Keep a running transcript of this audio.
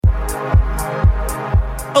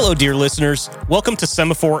Hello, dear listeners. Welcome to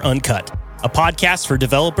Semaphore Uncut, a podcast for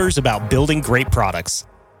developers about building great products.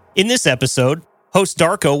 In this episode, host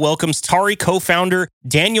Darko welcomes Tauri co-founder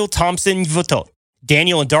Daniel Thompson-Vuto.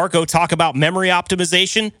 Daniel and Darko talk about memory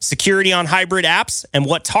optimization, security on hybrid apps, and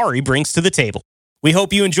what Tauri brings to the table. We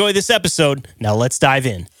hope you enjoy this episode. Now let's dive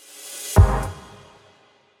in.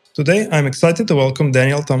 Today, I'm excited to welcome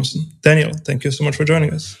Daniel Thompson. Daniel, thank you so much for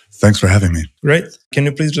joining us. Thanks for having me. Great. Can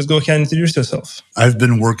you please just go ahead and introduce yourself? I've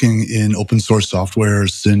been working in open source software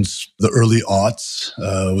since the early aughts.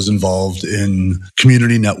 Was involved in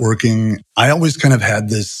community networking. I always kind of had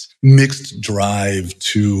this mixed drive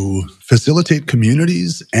to facilitate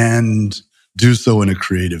communities and do so in a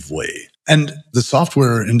creative way. And the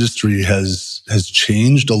software industry has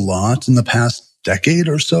changed a lot in the past decade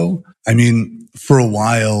or so. I mean, for a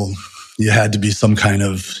while, you had to be some kind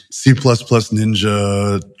of C++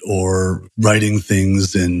 ninja or writing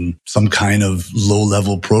things in some kind of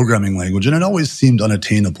low-level programming language, and it always seemed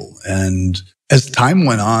unattainable. And as time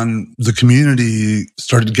went on, the community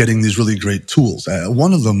started getting these really great tools.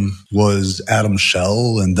 One of them was Atom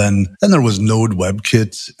Shell, and then there was Node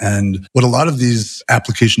WebKit. And what a lot of these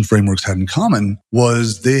application frameworks had in common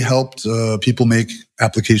was they helped people make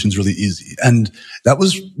applications really easy. And that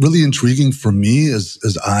was really intriguing for me as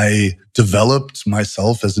I developed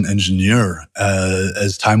myself as an engineer.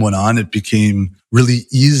 As time went on, it became really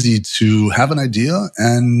easy to have an idea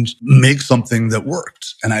and make something that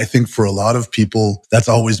worked. And I think for a lot of people, that's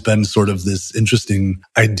always been sort of this interesting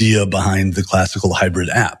idea behind the classical hybrid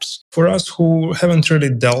apps. For us who haven't really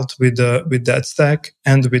dealt with that stack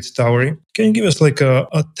and with Tauri, can you give us like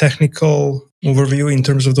a technical overview in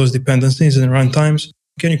terms of those dependencies and runtimes?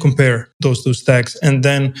 Can you compare those two stacks and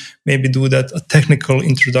then maybe do a technical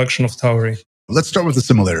introduction of Tauri? Let's start with the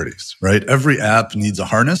similarities, right? Every app needs a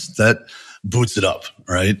harness that boots it up,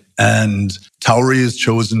 right? And Tauri has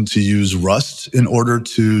chosen to use Rust in order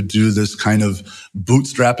to do this kind of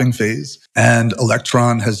bootstrapping phase. And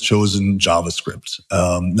Electron has chosen JavaScript.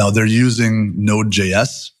 Now they're using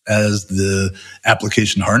Node.js as the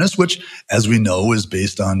application harness, which, as we know, is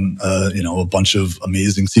based on, a bunch of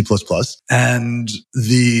amazing C++. And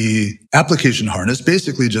the application harness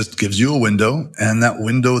basically just gives you a window, and that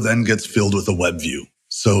window then gets filled with a web view.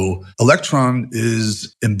 So Electron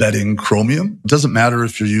is embedding Chromium. It doesn't matter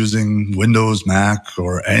if you're using Windows, Mac,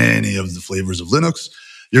 or any of the flavors of Linux,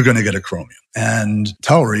 you're going to get a Chromium. And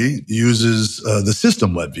Tauri uses the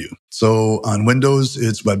system web view. So on Windows,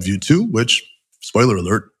 it's WebView 2, which, spoiler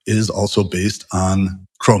alert, is also based on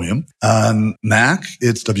Chromium. On Mac,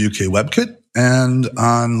 it's WK WebKit. And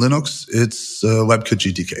on Linux, it's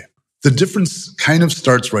WebKit GTK. The difference kind of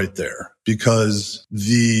starts right there because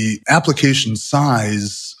the application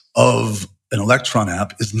size of an Electron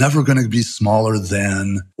app is never going to be smaller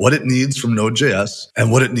than what it needs from Node.js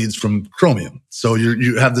and what it needs from Chromium. So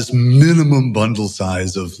you have this minimum bundle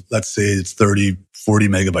size of, let's say it's 30, 40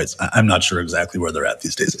 megabytes. I'm not sure exactly where they're at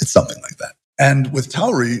these days. It's something like that. And with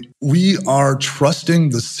Tauri, we are trusting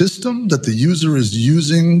the system that the user is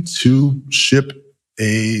using to ship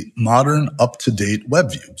a modern, up-to-date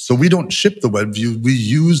web view. So we don't ship the web view. We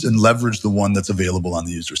use and leverage the one that's available on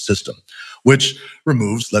the user system, which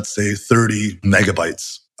removes, let's say, 30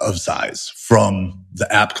 megabytes of size from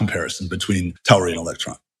the app comparison between Tauri and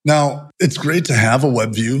Electron. Now, it's great to have a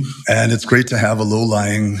web view, and it's great to have a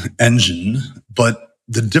low-lying engine, but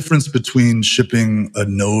the difference between shipping a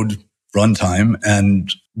Node runtime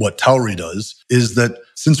and what Tauri does is that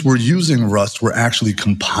since we're using Rust, we're actually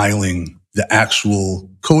compiling the actual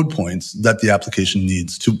code points that the application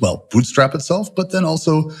needs to, bootstrap itself, but then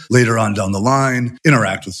also later on down the line,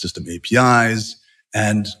 interact with system APIs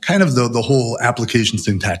and kind of the whole application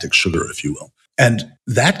syntactic sugar, if you will. And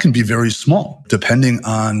that can be very small, depending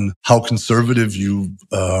on how conservative you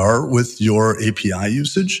are with your API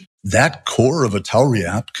usage. That core of a Tauri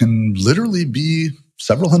app can literally be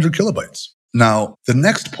several hundred kilobytes. Now, the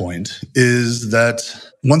next point is that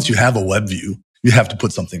once you have a web view, you have to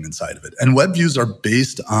put something inside of it. And web views are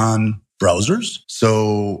based on browsers.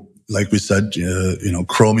 So like we said,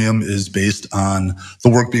 Chromium is based on the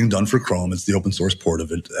work being done for Chrome. It's the open source port of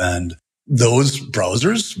it. And those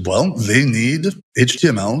browsers, they need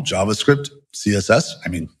HTML, JavaScript, CSS. I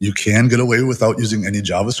mean, you can get away without using any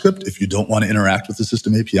JavaScript if you don't want to interact with the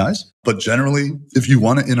system APIs. But generally, if you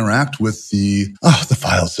want to interact with the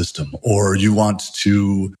file system, or you want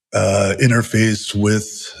to interface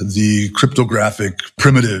with the cryptographic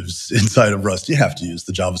primitives inside of Rust, you have to use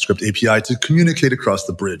the JavaScript API to communicate across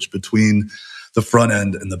the bridge between the front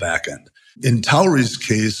end and the back end. In Tauri's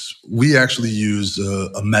case, we actually use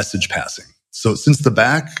a message passing. So since the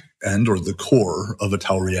back end or the core of a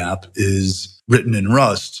Tauri app is written in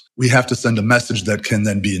Rust, we have to send a message that can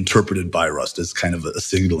then be interpreted by Rust as kind of a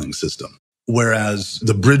signaling system. Whereas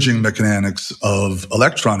the bridging mechanics of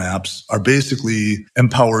Electron apps are basically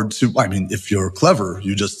empowered to, if you're clever,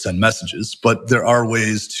 you just send messages, but there are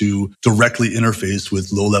ways to directly interface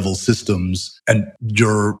with low-level systems, and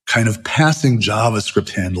you're kind of passing JavaScript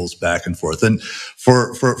handles back and forth. And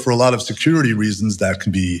for a lot of security reasons, that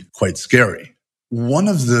can be quite scary. One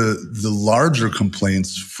of the larger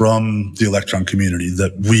complaints from the Electron community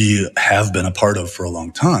that we have been a part of for a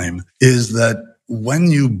long time is that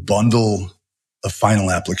when you bundle a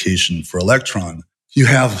final application for Electron, you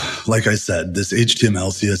have, like I said, this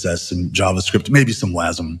HTML, CSS, and JavaScript, maybe some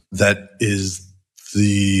WASM, that is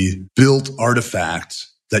the built artifact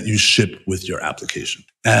that you ship with your application.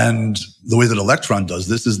 And the way that Electron does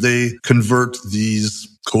this is they convert these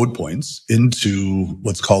code points into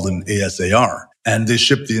what's called an ASAR. And they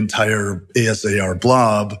ship the entire ASAR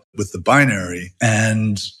blob with the binary,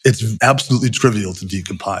 and it's absolutely trivial to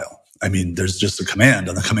decompile. There's just a command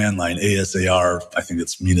on the command line, ASAR, I think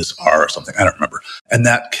it's -R or something, I don't remember. And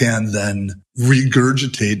that can then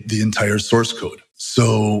regurgitate the entire source code.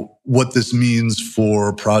 So what this means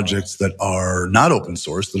for projects that are not open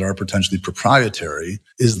source, that are potentially proprietary,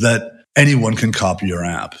 is that anyone can copy your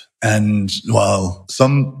app. And while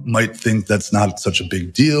some might think that's not such a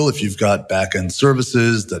big deal, if you've got back-end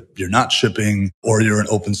services that you're not shipping or you're an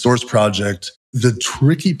open source project, the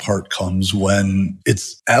tricky part comes when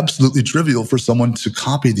it's absolutely trivial for someone to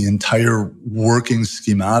copy the entire working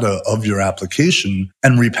schemata of your application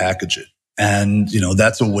and repackage it. And,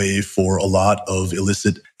 that's a way for a lot of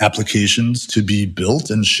illicit applications to be built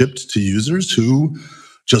and shipped to users who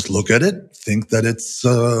just look at it, think that it's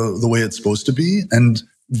the way it's supposed to be. And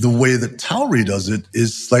the way that Tauri does it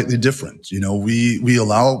is slightly different. We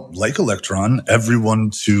allow, like Electron,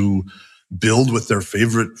 everyone to build with their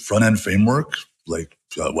favorite front-end framework, like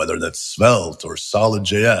whether that's Svelte or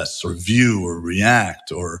Solid.js or Vue or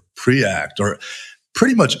React or Preact or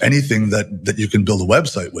pretty much anything that you can build a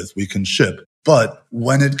website with, we can ship. But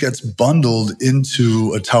when it gets bundled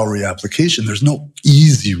into a Tauri application, there's no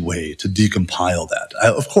easy way to decompile that.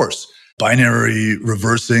 Of course, binary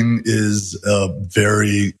reversing is a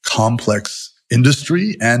very complex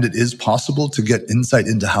industry, and it is possible to get insight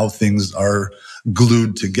into how things are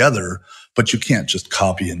glued together, but you can't just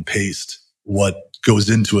copy and paste what goes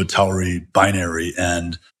into a Tauri binary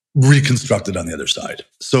and reconstruct it on the other side.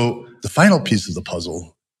 So the final piece of the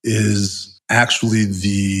puzzle is actually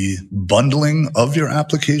the bundling of your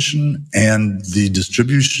application and the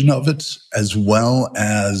distribution of it, as well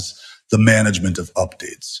as the management of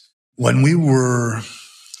updates. When we were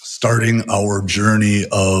starting our journey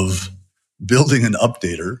of building an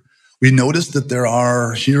updater, we noticed that there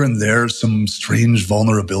are here and there some strange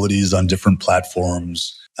vulnerabilities on different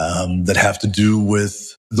platforms that have to do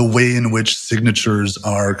with the way in which signatures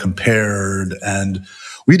are compared. And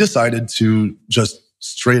we decided to just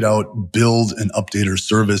straight out build an updater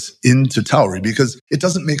service into Tauri because it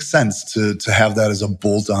doesn't make sense to have that as a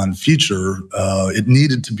bolt-on feature. It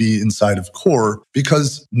needed to be inside of core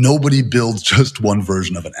because nobody builds just one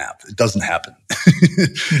version of an app. It doesn't happen.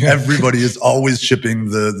 Everybody is always shipping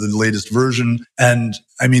the latest version. And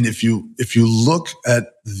if you look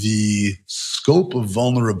at the scope of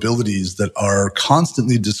vulnerabilities that are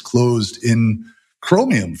constantly disclosed in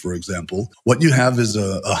Chromium, for example, what you have is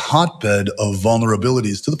a hotbed of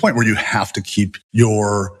vulnerabilities to the point where you have to keep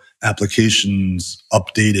your applications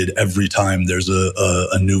updated every time there's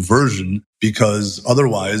a new version, because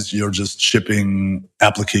otherwise you're just shipping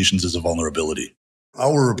applications as a vulnerability.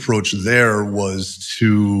 Our approach there was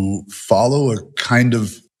to follow a kind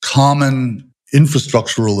of common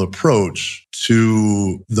infrastructural approach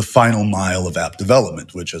to the final mile of app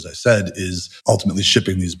development, which, as I said, is ultimately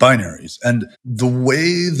shipping these binaries. And the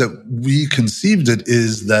way that we conceived it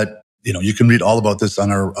is that, you can read all about this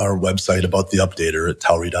on our website about the updater at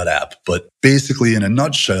tauri.app. But basically, in a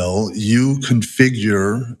nutshell, you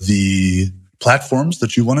configure the platforms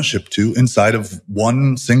that you want to ship to inside of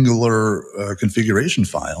one singular configuration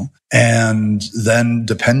file. And then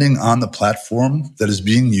depending on the platform that is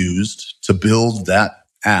being used to build that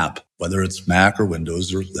app, whether it's Mac or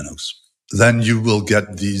Windows or Linux, then you will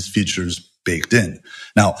get these features baked in.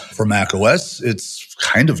 Now, for Mac OS, it's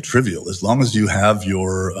kind of trivial. As long as you have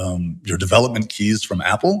your development keys from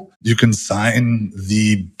Apple, you can sign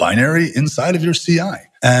the binary inside of your CI.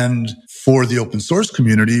 And for the open source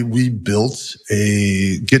community, we built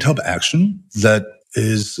a GitHub action that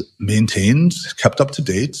is maintained, kept up to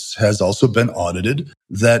date, has also been audited,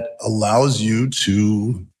 that allows you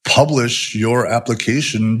to publish your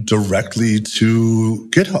application directly to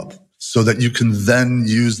GitHub, so that you can then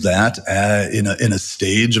use that in a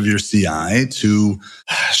stage of your CI to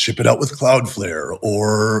ship it out with Cloudflare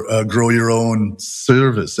or grow your own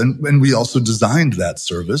service. And we also designed that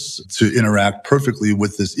service to interact perfectly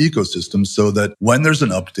with this ecosystem so that when there's an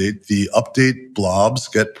update, the update blobs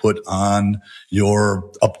get put on your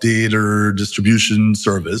update or distribution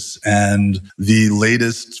service, and the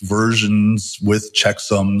latest versions with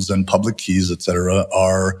checksums and public keys, etc.,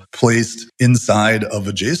 are placed inside of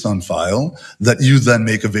a JSON file that you then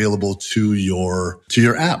make available to your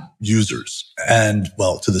app users and,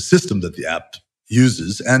 well, to the system that the app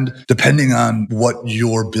uses. And depending on what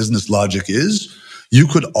your business logic is, you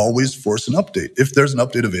could always force an update. If there's an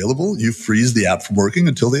update available, you freeze the app from working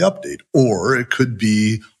until they update, or it could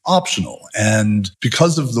be optional. And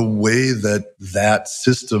because of the way that that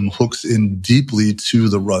system hooks in deeply to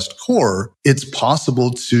the Rust core, it's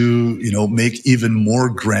possible to, make even more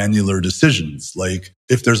granular decisions. Like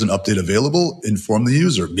if there's an update available, inform the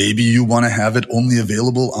user. Maybe you want to have it only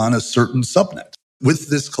available on a certain subnet. With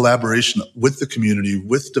this collaboration with the community,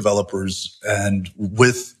 with developers, and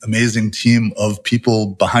with amazing team of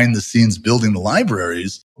people behind the scenes building the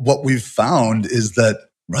libraries, what we've found is that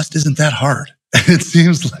Rust isn't that hard. It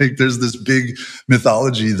seems like there's this big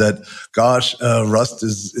mythology that, Rust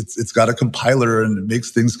it's got a compiler and it makes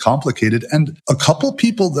things complicated. And a couple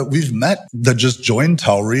people that we've met that just joined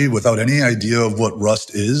Tauri without any idea of what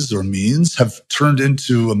Rust is or means have turned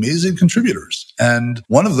into amazing contributors. And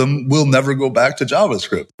one of them will never go back to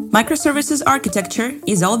JavaScript. Microservices architecture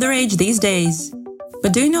is all the rage these days.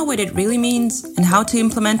 But do you know what it really means and how to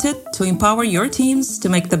implement it to empower your teams to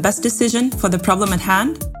make the best decision for the problem at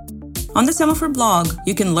hand? On the Semaphore blog,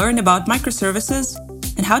 you can learn about microservices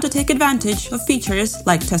and how to take advantage of features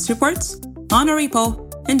like test reports, monorepo,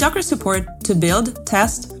 and Docker support to build,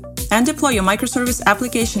 test, and deploy your microservice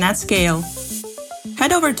application at scale.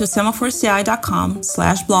 Head over to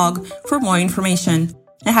semaphoreCI.com/blog for more information.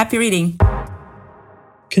 And happy reading!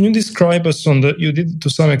 Can you describe us you did to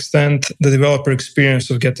some extent the developer experience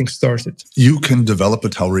of getting started? You can develop a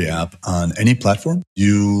Tauri app on any platform.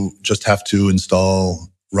 You just have to install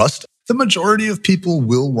Rust. The majority of people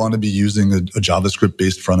will want to be using a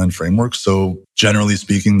JavaScript-based front-end framework. So generally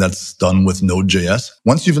speaking, that's done with Node.js.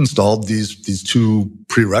 Once you've installed these two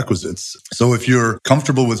prerequisites, so if you're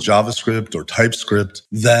comfortable with JavaScript or TypeScript,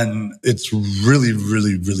 then it's really,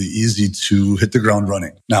 really, really easy to hit the ground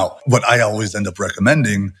running. Now, what I always end up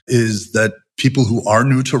recommending is that people who are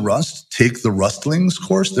new to Rust take the Rustlings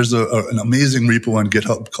course. There's an amazing repo on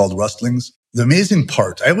GitHub called Rustlings. The amazing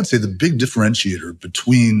part, I would say the big differentiator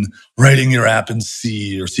between writing your app in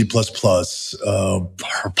C or C++, or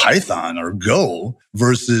Python or Go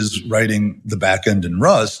versus writing the backend in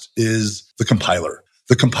Rust is the compiler.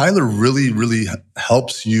 The compiler really, really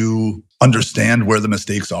helps you understand where the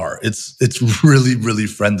mistakes are. It's really, really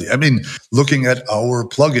friendly. I mean, looking at our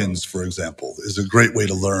plugins, for example, is a great way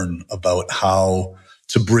to learn about how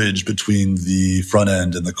to bridge between the front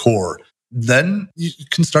end and the core. Then you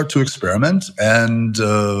can start to experiment, and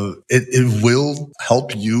it will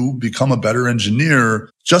help you become a better engineer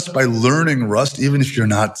just by learning Rust, even if you're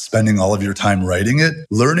not spending all of your time writing it.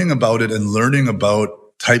 Learning about it and learning about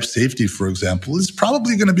type safety, for example, is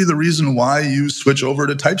probably going to be the reason why you switch over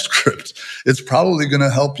to TypeScript. It's probably going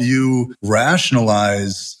to help you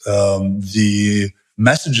rationalize the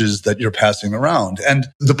messages that you're passing around. And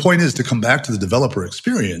the point is to come back to the developer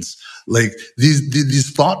experience. Like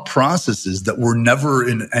these thought processes that were never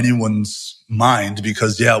in anyone's mind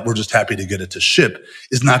because, we're just happy to get it to ship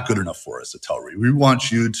is not good enough for us at Tauri. We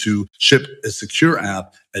want you to ship a secure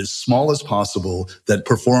app as small as possible that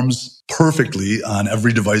performs perfectly on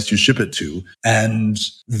every device you ship it to. And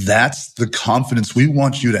that's the confidence we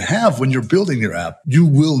want you to have when you're building your app. You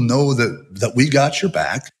will know that we got your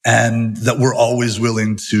back and that we're always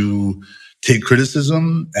willing to take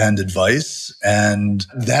criticism and advice. And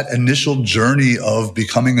that initial journey of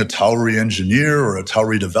becoming a Tauri engineer or a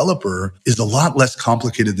Tauri developer is a lot less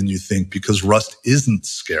complicated than you think because Rust isn't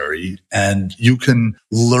scary and you can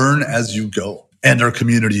learn as you go. And our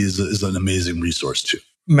community is an amazing resource too.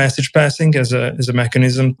 Message passing as a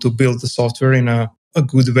mechanism to build the software in a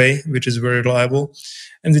good way, which is very reliable.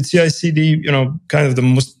 And with CI/CD,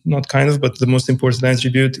 the most important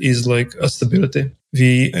attribute is like a stability.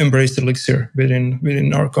 We embraced Elixir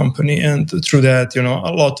within our company. And through that, a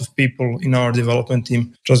lot of people in our development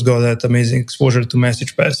team just got that amazing exposure to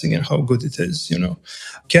message passing and how good it is,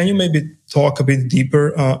 Can you maybe talk a bit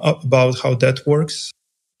deeper about how that works?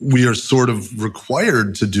 we are sort of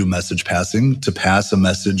required to do message passing to pass a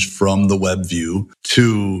message from the web view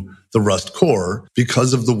to the Rust core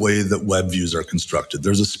because of the way that web views are constructed.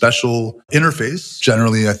 There's a special interface.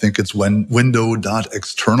 Generally, I think it's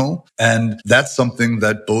window.external. And that's something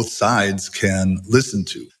that both sides can listen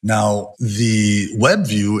to. Now, the web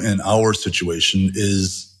view in our situation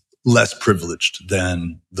is less privileged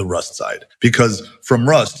than the Rust side, because from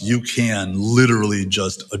Rust, you can literally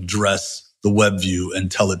just address the web view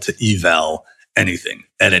and tell it to eval anything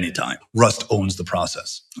at any time. Rust owns the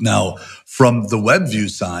process. Now, from the web view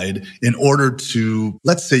side, in order to,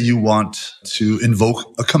 let's say you want to invoke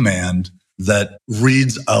a command that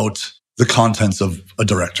reads out the contents of a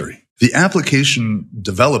directory, the application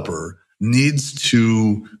developer needs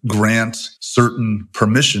to grant certain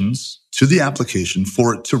permissions to the application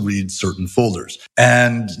for it to read certain folders.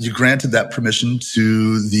 And you granted that permission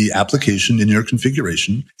to the application in your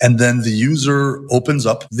configuration. And then the user opens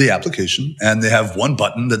up the application and they have one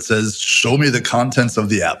button that says, show me the contents of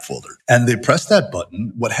the app folder. And they press that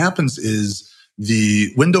button. What happens is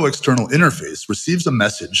the window external interface receives a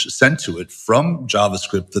message sent to it from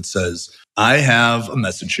JavaScript that says, I have a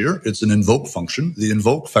message here. It's an invoke function. The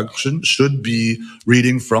invoke function should be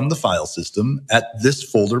reading from the file system at this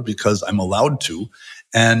folder because I'm allowed to,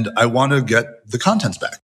 and I want to get the contents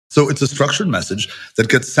back. So it's a structured message that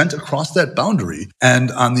gets sent across that boundary.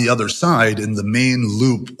 And on the other side, in the main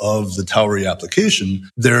loop of the Towery application,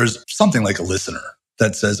 there's something like a listener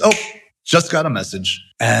that says, oh, just got a message.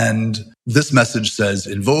 And this message says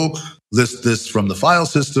invoke, list this from the file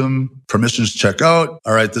system, permissions check out.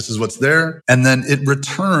 All right, this is what's there. And then it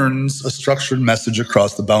returns a structured message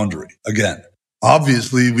across the boundary. Again,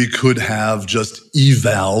 obviously we could have just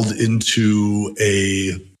evaled into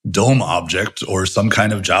a DOM object or some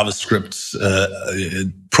kind of JavaScript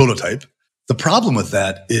prototype. The problem with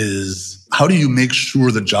that is, how do you make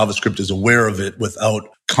sure that JavaScript is aware of it without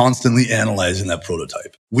constantly analyzing that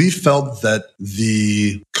prototype? We felt that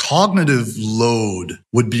the cognitive load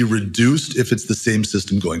would be reduced if it's the same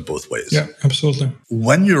system going both ways. Yeah, absolutely.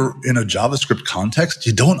 When you're in a JavaScript context,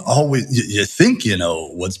 you don't always, you think you know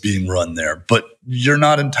what's being run there, but you're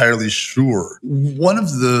not entirely sure. One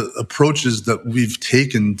of the approaches that we've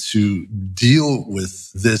taken to deal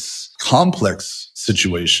with this complex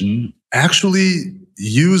situation actually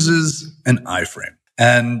uses an iframe.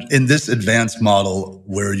 And in this advanced model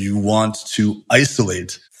where you want to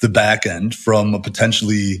isolate the backend from a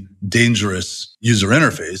potentially dangerous user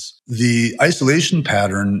interface, the isolation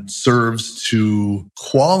pattern serves to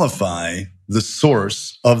qualify the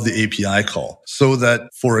source of the API call so that,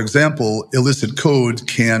 for example, illicit code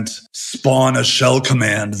can't spawn a shell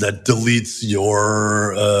command that deletes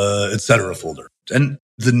your etc. folder. And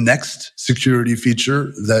the next security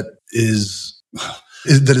feature that is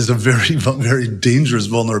a very, very dangerous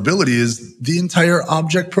vulnerability is the entire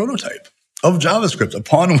object prototype of JavaScript,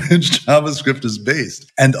 upon which JavaScript is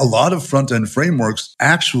based. And a lot of front-end frameworks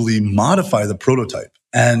actually modify the prototype.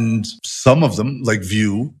 And some of them, like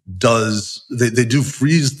Vue, they do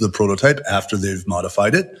freeze the prototype after they've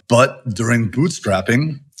modified it. But during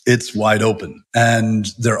bootstrapping, it's wide open. And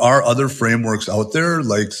there are other frameworks out there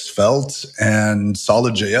like Svelte and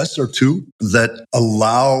Solid.js or two that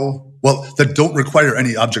that don't require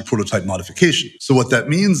any object prototype modification. So what that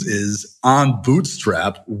means is on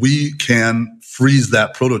Bootstrap, we can freeze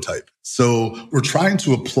that prototype. So we're trying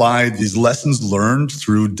to apply these lessons learned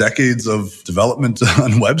through decades of development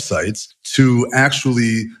on websites to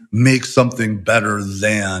actually make something better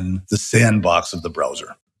than the sandbox of the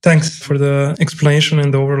browser. Thanks for the explanation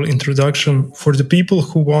and the overall introduction. For the people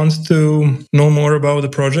who want to know more about the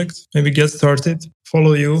project, maybe get started,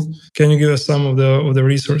 follow you, can you give us some of the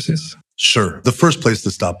resources? Sure. The first place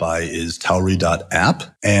to stop by is Towery.app,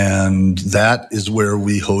 and that is where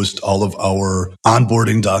we host all of our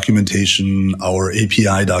onboarding documentation, our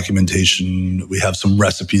API documentation. We have some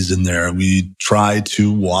recipes in there. We try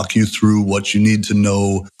to walk you through what you need to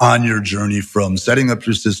know on your journey from setting up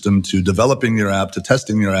your system to developing your app, to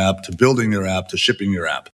testing your app, to building your app, to shipping your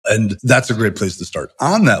app. And that's a great place to start.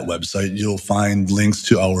 On that website, you'll find links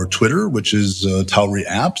to our Twitter, which is Towery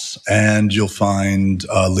Apps, and you'll find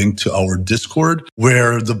a link to our Discord,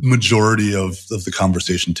 where the majority of the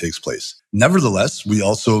conversation takes place. Nevertheless, we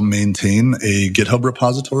also maintain a GitHub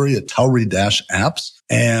repository at Towery-apps,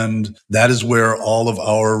 and that is where all of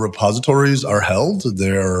our repositories are held.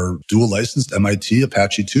 They're dual licensed MIT,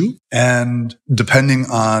 Apache 2. And depending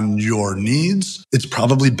on your needs, it's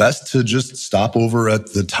probably best to just stop over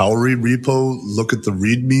at the Towery repo, look at the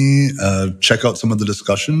README, check out some of the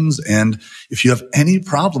discussions. And if you have any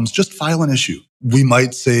problems, just file an issue. we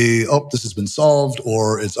might say, oh, this has been solved,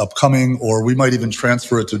 or it's upcoming, or we might even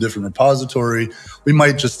transfer it to a different repository. We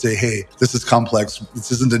might just say, hey, this is complex.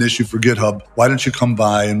 This isn't an issue for GitHub. Why don't you come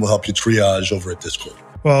by and we'll help you triage over at Discord.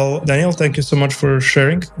 Well, Daniel, thank you so much for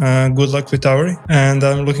sharing. Good luck with Tauri. And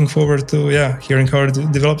I'm looking forward to hearing how it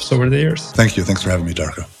develops over the years. Thank you. Thanks for having me,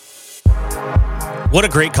 Darko. What a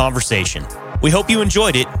great conversation. We hope you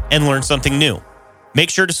enjoyed it and learned something new. Make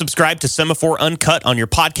sure to subscribe to Semaphore Uncut on your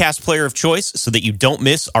podcast player of choice so that you don't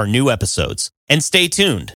miss our new episodes. And stay tuned.